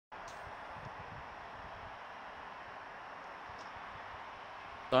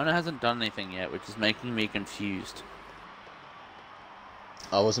Dino hasn't done anything yet, which is making me confused.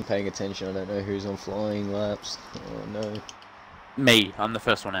 I wasn't paying attention. I don't know who's on flying laps. Oh no. Me. I'm the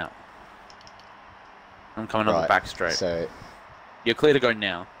first one out. I'm coming on the back straight. So you're clear to go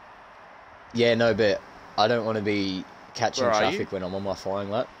now. Yeah, no, but I don't want to be catching Where traffic when I'm on my flying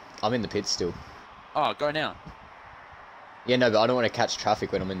lap. I'm in the pits still. Oh, go now. Yeah, no, but I don't want to catch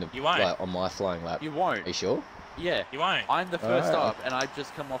traffic when I'm in the like, on my flying lap. You won't. Are you sure? Yeah. You won't. I'm the first up, and I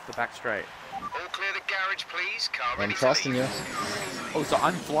just come off the back straight. All clear the garage, please. Car ready I'm trusting you. Oh, so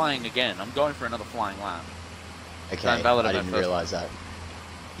I'm flying again. I'm going for another flying lap. Okay, I didn't realise that.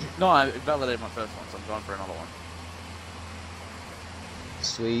 No, I validated my first one, so I'm going for another one.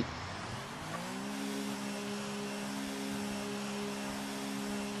 Sweet.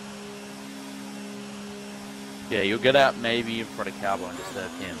 Yeah, you'll get out maybe in front of Cowboy and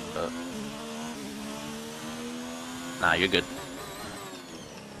disturb him, but... Nah, you're good.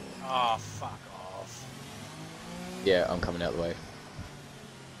 Oh, fuck off. Yeah, I'm coming out of the way.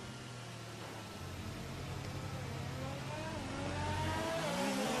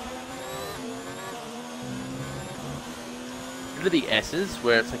 Remember the S's,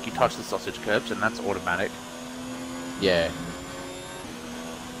 where it's like you touch the sausage curbs and that's automatic? Yeah.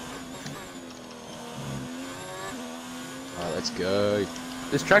 Alright, let's go.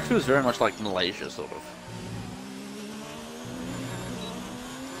 This track feels very much like Malaysia, sort of.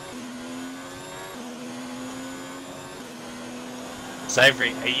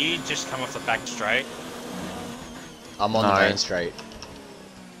 Savory, are you just come off the back straight? I'm on the main straight.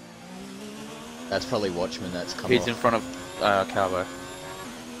 That's probably Watchman that's come He's off. in front of Cowboy.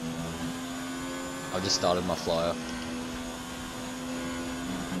 I just started my flyer.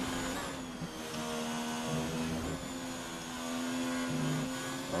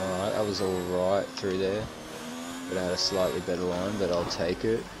 Alright, that was alright through there. But I had a slightly better line, but I'll take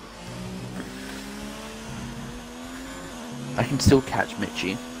it. I can still catch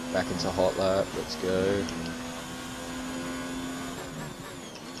Mitchie. Back into hot lap, let's go.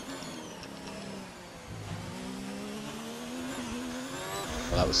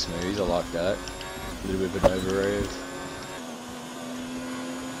 Well, that was smooth, I like that. A little bit of an over rev.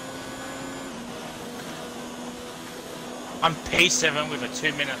 I'm P7 with a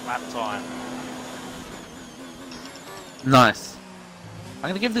 2-minute lap time. Nice. I'm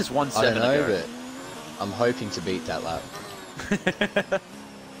gonna give this 1-7 I don't know, a go. but I'm hoping to beat that lap.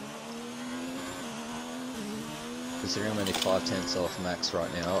 Considering I'm only 5/10 off max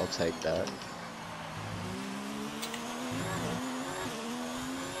right now, I'll take that.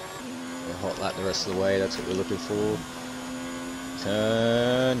 Hot lap the rest of the way, that's what we're looking for.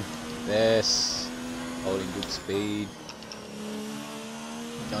 Turn. Yes. Holding good speed.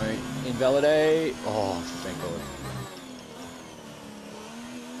 Don't invalidate. Oh, thank God.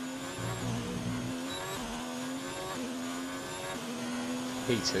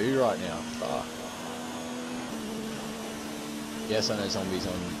 P2 right now. Fuck. Yes, I know zombies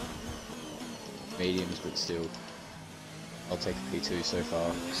on mediums, but still. I'll take a P2 so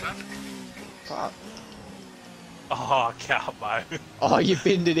far. Fuck. Oh, Cowboy. Oh, you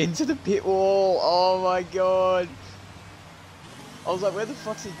binned it into the pit wall. Oh my God. I was like, where the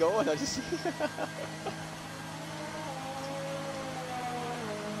fuck's he going? I just...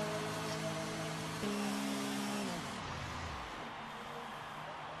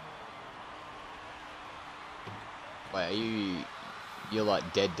 Wait, are you... You're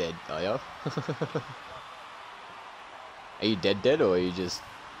like dead, are you? Are you dead, or are you just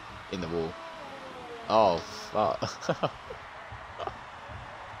in the wall? Oh, fuck.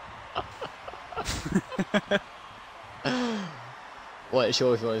 Wasn't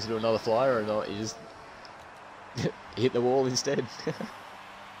sure if you wanted to do another flyer or not, you just hit the wall instead.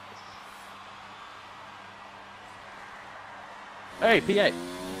 Hey, P8.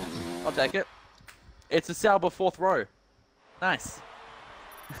 I'll take it. It's a Sauber 4th row. Nice.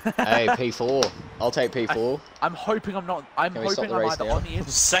 Hey, P4. I'll take P4. I'm hoping I'm not. I'm hoping I'm either on the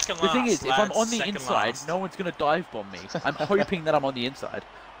inside. Second last. The thing is, if I'm on the inside, no one's gonna dive bomb me. I'm hoping that I'm on the inside.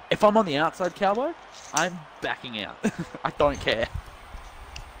 If I'm on the outside, Cowboy, I'm backing out. I don't care.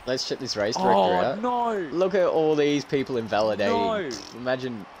 Let's check this race director out. Oh no! Look at all these people invalidating. No.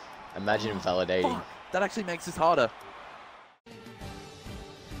 Imagine invalidating. Fuck, that actually makes this harder.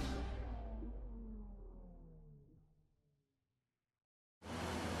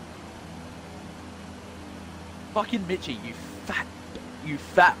 Fucking Mitchie, you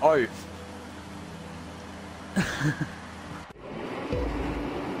fat oaf.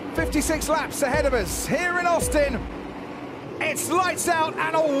 56 laps ahead of us here in Austin. It's lights out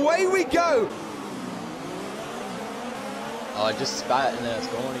and away we go. Oh, I just spat and then it's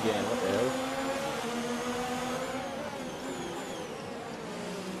gone again. What the hell?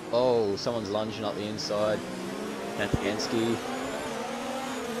 Oh, someone's lunging up the inside. Penske.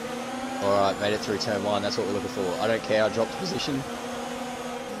 Alright, made it through turn 1. That's what we're looking for. I don't care. I dropped position.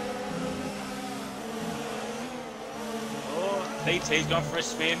 Oh, PT's gone for a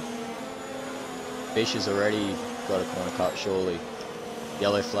spin. Fish has already got a corner cut, surely.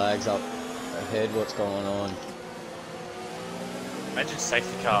 Yellow flags up ahead. What's going on? Imagine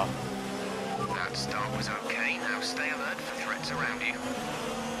safety car. That start was okay. Now stay alert for threats around you.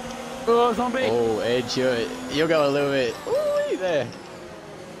 Oh, zombie! Oh, Edge, you're going a little bit. Ooh, there.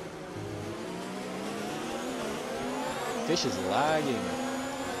 Fish is lagging.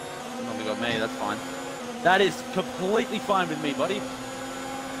 Zombie got me, that's fine. That is completely fine with me, buddy.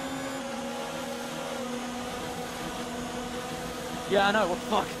 Yeah, I know, what the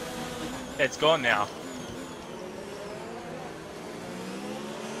fuck? It's gone now.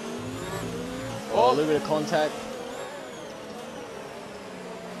 Oh, a little bit of contact.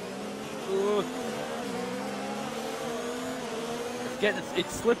 Ooh.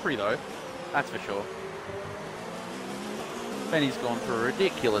 It's slippery though, that's for sure. Benny's gone for a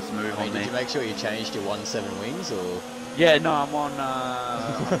ridiculous move on me. Did you make sure you changed your 1-7 wings, or? Yeah, no, I'm on,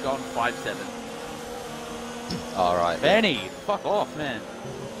 I'm going 5-7. Alright. Benny, fuck off, man.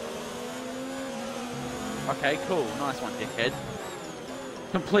 Okay, cool, nice one, dickhead.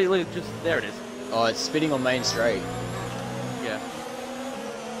 Completely, just, there it is. Oh, it's spitting on main straight. Yeah.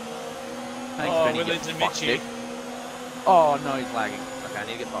 Thanks, Oh, Benny, with you it's a fuck Mitchie. dick. Oh, no, he's lagging. Okay, I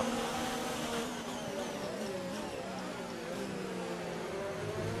need to get past him.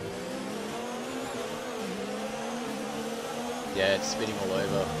 Yeah, it's spitting all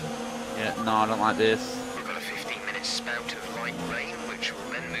over. Yeah, no, I don't like this. We've got a 15-minute spout of light rain, which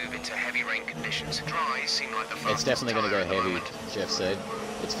will then move into heavy rain conditions. Dries seem like the fastest It's definitely going to go tyre at the heavy, moment. Jeff said.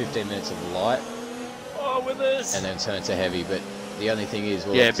 It's 15 minutes of light, Oh, with us. and then turn to heavy, but the only thing is,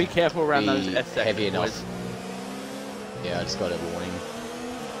 well, Yeah, be careful around be those S sections, heavy enough. boys. Yeah, I just got a warning.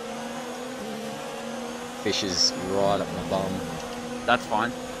 Fish is right up my bum. That's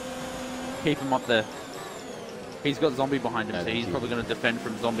fine. Keep him up there. He's got zombie behind him, No, so thank he's you. probably going to defend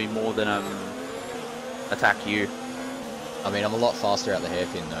from zombie more than attack you. I mean, I'm a lot faster out the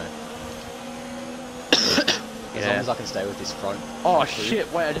hairpin though. As long as I can stay with this front. Oh front two.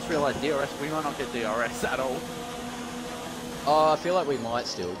 shit! Wait, I just realised DRS. We might not get DRS at all. Oh, I feel like we might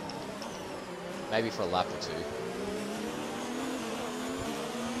still. Maybe for a lap or two.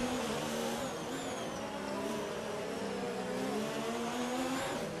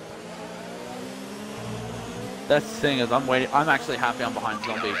 That's the thing is, I'm waiting. I'm actually happy I'm behind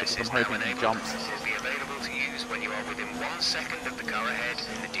zombie DRS because I'm is now hoping he enabled. jumps. This will be available to use when you are within 1 second of the car ahead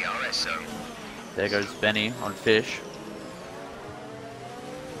in the DRS zone. There goes Benny on fish.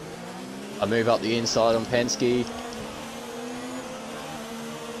 I move up the inside on Penske.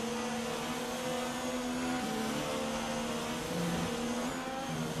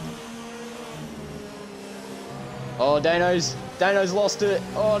 Oh, Dano's lost it.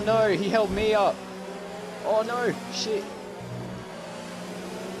 Oh no, he held me up. Oh no, shit.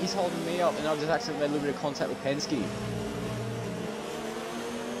 He's holding me up and I've just accidentally made a little bit of contact with Penske.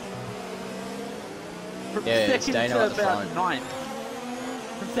 From Yeah, it's second Dano to at the about front.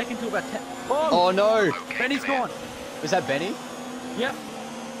 9th. From second to about 10. Oh, Oh no! Okay, Benny's clear. gone. Was that Benny? Yep.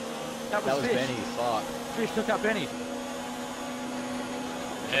 That was fish. Benny, fuck. Fish took out Benny.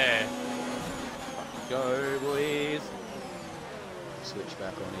 Yeah. Go, boys. Switch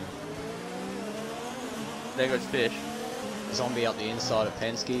back on him. There goes fish. Zombie up the inside of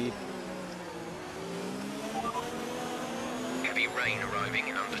Penske. Heavy rain arriving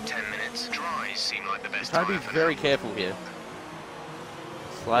in under 10 minutes. Dries seem like the best Try to be tyre for very now. careful here.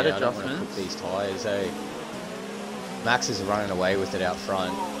 Slight Yeah, I don't want to adjustments. cook these tyres, eh? Max is running away with it out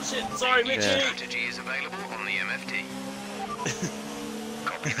front. Oh shit, sorry, New Mitchie. strategy is available on the MFD.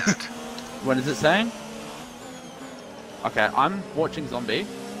 Copy that. What is it saying? Okay, I'm watching zombie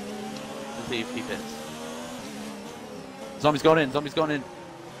to see if he fits. Zombie's gone in. Zombie's gone in.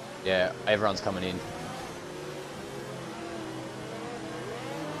 Yeah, everyone's coming in.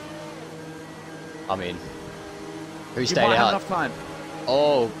 I'm in. Who You stayed might have out? enough time.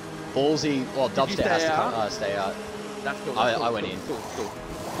 Oh, ballsy. Well, you Dubstep stay has to come, out? stay out. That's cool. I- That's cool, I went cool, in. Cool, cool.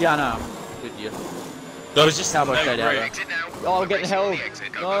 Yeah, I know. Good deal. That was just Cowboy no stayed out break. there. Exit now. Oh, I'm getting Racing on held. the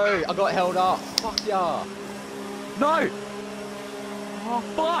exit. Go, No, go, go. I got held up. Fuck yeah. No! Oh,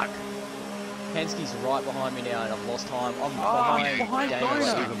 fuck! Penske's right behind me now and I've lost time. I'm behind behind Dano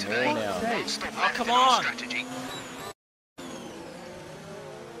Dino. even more now. Hey. Stop Oh, left come in our on. strategy.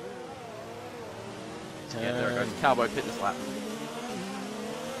 turn. Yeah, there it goes. Cowboy pit this lap.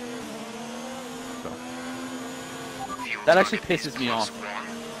 That actually pisses me off.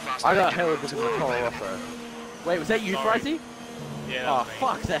 I got hella because of the Toro Rosso. Wait, was that you, Frizy? Yeah, Oh, that was me.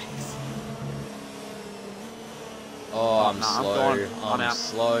 fuck sakes. Oh, I'm nah, slow. I'm out.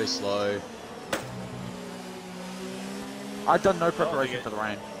 Slow. I've done no preparation for the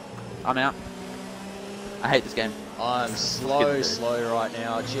rain. I'm out. I hate this game. I'm slow right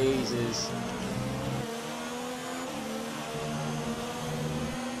now. Jesus.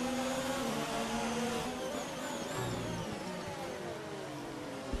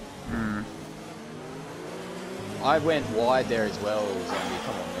 I went wide there as well, Zombie.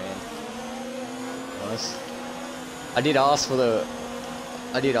 Come on, man. Honest. I did ask for the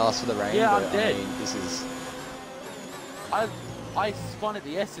rain, Yeah, but I'm dead. I mean, this is I spun at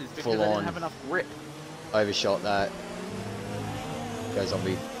the S's because Full I on. didn't have enough grip. overshot that. Go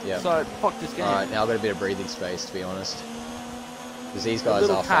Zombie. Yeah. So fuck this game. Alright, now I've got a bit of breathing space, to be honest. Because these A guys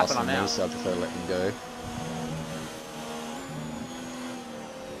little are tap faster and than I'm me, out. so I prefer to let them go.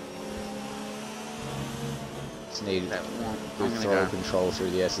 Just need good throttle control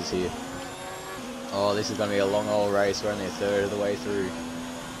through the S's here. Oh, this is going to be a long old race. We're only a third of the way through.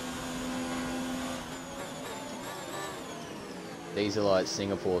 These are like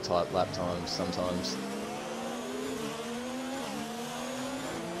Singapore type lap times sometimes.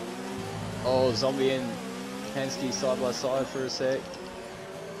 Oh, Zombie and Penske side by side for a sec.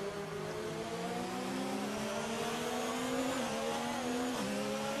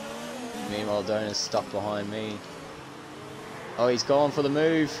 Meanwhile, Donna's stuck behind me. Oh, he's gone for the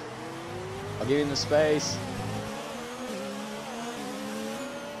move. I'll give him the space.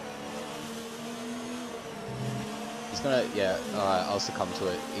 He's gonna, yeah, alright, I'll succumb to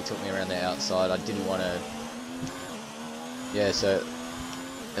it. He took me around the outside. I didn't want to. Yeah, so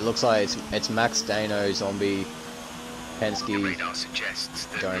it looks like it's Max, Dano, Zombie, Penske, Radar suggests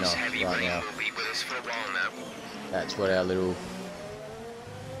that Donut this heavy right rain now. will be with us for a while now. That's what our little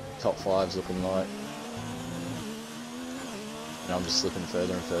top five's looking like. And I'm just slipping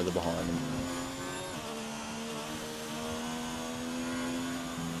further and further behind him.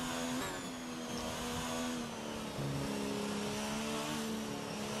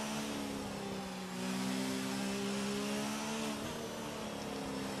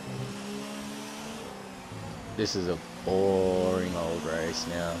 This is a boring old race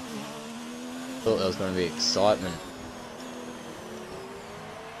now. Thought there was going to be excitement.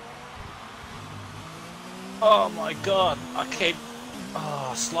 Oh my god, I keep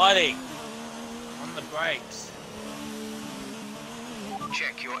sliding on the brakes.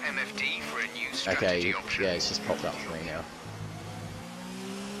 Check your MFD for a new Okay, strategy option. yeah, it's just popped up for me now.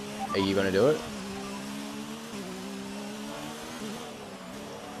 Are you going to do it?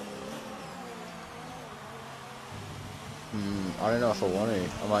 I don't know if I want to.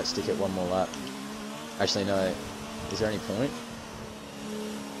 I might stick it one more lap. Actually, no. Is there any point?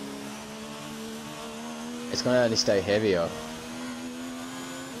 It's going to only stay heavier.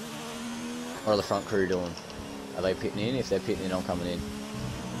 What are the front crew doing? Are they pitting in? If they're pitting in, I'm coming in.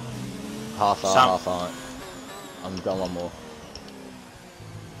 Half are, half aren't. I'm going one more.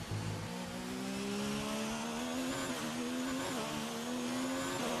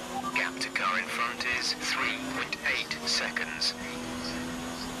 Gap to car in front is 3.8 seconds.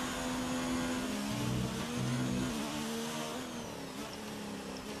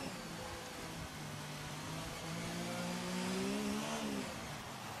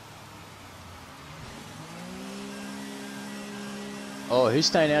 Oh, who's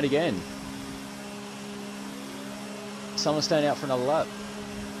staying out again? Someone's staying out for another lap.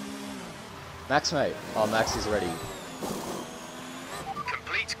 Max, mate. Oh, Max is ready.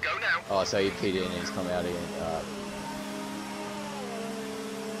 Complete, go now. Oh, so he pitted in and he's come out again.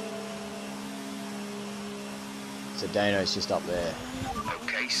 So Dano's just up there.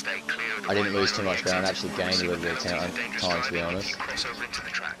 Okay, stay clear of the I didn't white lose line too on much the ground, exit. actually gained a little bit of Receive a penalty for time, to be dangerous honest. driving if you cross over into the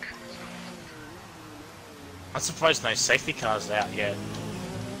track. I'm surprised no safety cars out yet.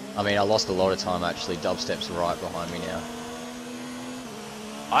 I mean, I lost a lot of time actually. Dubstep's right behind me now.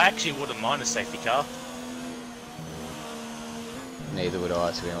 I actually wouldn't mind a safety car. Neither would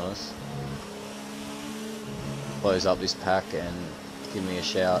I, to be honest. Close up this pack and give me a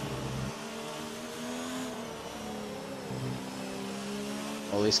shout.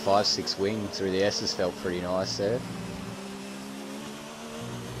 Well, this 5-6 wing through the S's felt pretty nice there.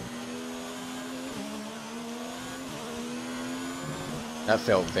 That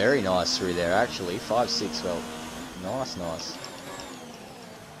felt very nice through there actually. 5-6 felt nice.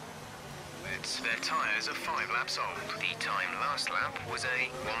 It's their tyres tyres are 5 laps old. The time last lap was a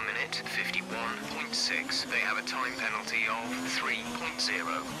 1 minute 51.6. They have a time penalty of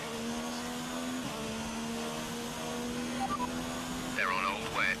 3.0. They're on old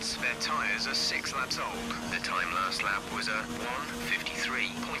wets. Their tyres are 6 laps old. The time last lap was a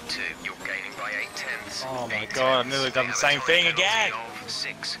 1:53.2. You're gaining by 8 tenths. Oh my god, I've nearly done the same thing again.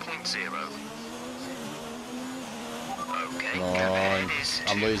 6.0. Okay, Come on.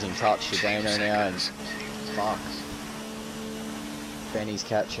 I'm losing touch to Dano now, and fuck. Benny's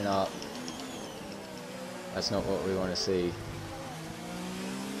catching up. That's not what we want to see.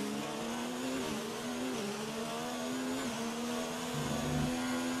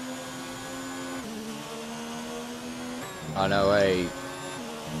 Oh, no way.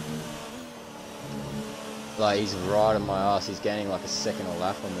 Like, he's right on my ass. He's gaining like a second a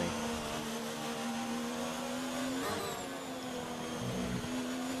lap on me.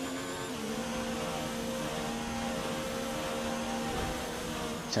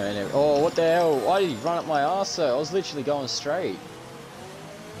 Turn it. Oh, what the hell? Why did he run up my ass though? I was literally going straight.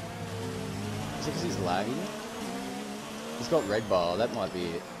 Is it because he's lagging? He's got red bar. That might be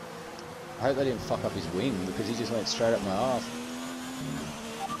it. I hope they didn't fuck up his wing because he just went straight up my ass.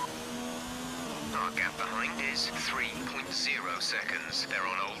 Our gap behind is 3.0 seconds. They're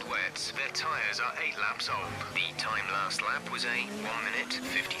on old wets. Their tyres are 8 laps old. The time last lap was a 1 minute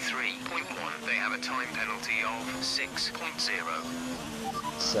 53.1. They have a time penalty of 6.0.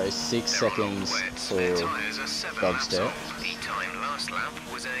 So 6 seconds for dubstep. The time last lap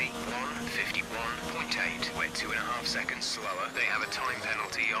was a 1:51.8. We're 2.5 seconds slower. They have a time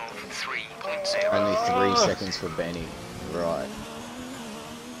penalty of 3.0. Only 3 seconds for Benny. Right.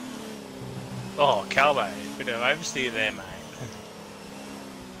 Oh, Calvo, bit of oversteer there, mate.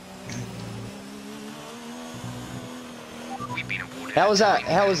 We've been awarded How was that? a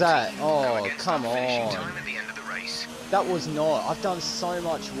How was that? penalty. Oh, Go against come our finishing on. time at the end of the race. That was not. I've done so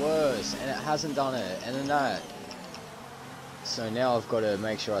much worse, and it hasn't done it. And then that. So now I've got to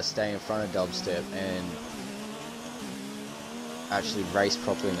make sure I stay in front of dubstep and actually race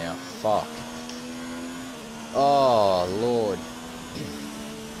properly now. Fuck. Oh, Lord.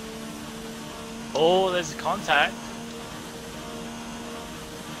 Oh, there's a contact.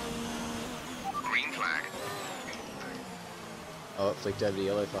 Green flag. Oh, it flicked over to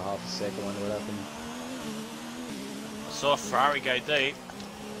yellow for half a second. I wonder what happened. I saw a Ferrari go deep.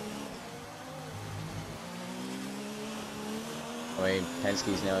 I mean,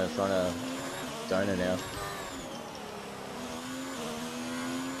 Penske's now in front of Donor now.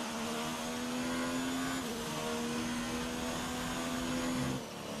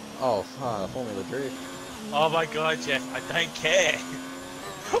 Oh, fuck, Formula Drift. Oh my god, Jeff, I don't care.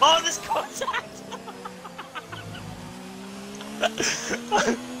 Oh, there's contact!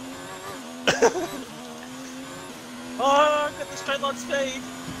 Oh, I've got the straight line speed.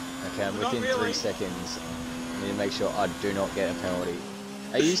 Okay, I'm Not within really. 3 seconds. I need to make sure I do not get a penalty.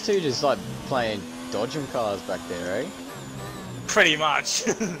 I used to just like playing dodgem cars back there, eh? Pretty much.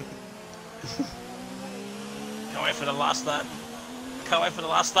 Can't wait for the last lap. Can't wait for the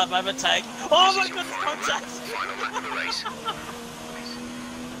last lap overtake. Oh my god, it's contact! Final lap of the race.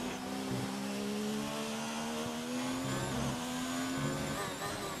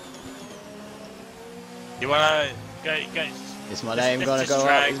 You wanna go? Is my name gonna go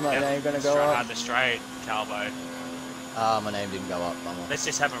up? Is my name gonna go up? The straight, Calvo. Ah, my name didn't go up, bummer. Let's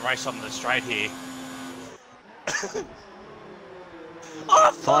just have a race on the straight here.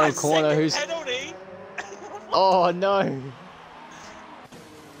 Oh, Final corner, who's... penalty? Oh no!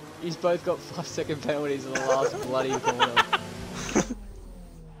 He's both got 5-second penalties in the last bloody corner.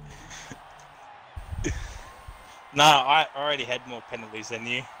 No, I already had more penalties than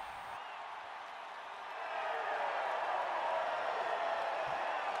you.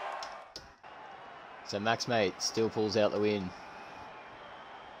 So Max Mate still pulls out the win.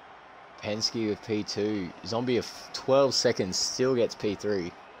 Penske with P2. Zombie of 12 seconds still gets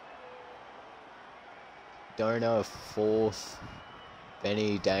P3. Dono 4th.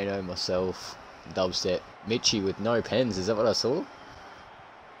 Benny, Dano, myself, Dubstep. Mitchie with no pens, is that what I saw?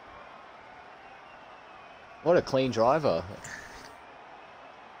 What a clean driver.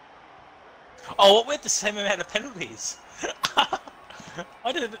 Oh, we had the same amount of penalties.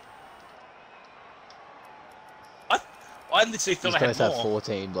 I didn't. I literally thought He's I had both have more.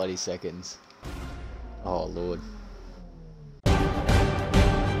 14 bloody seconds. Oh lord.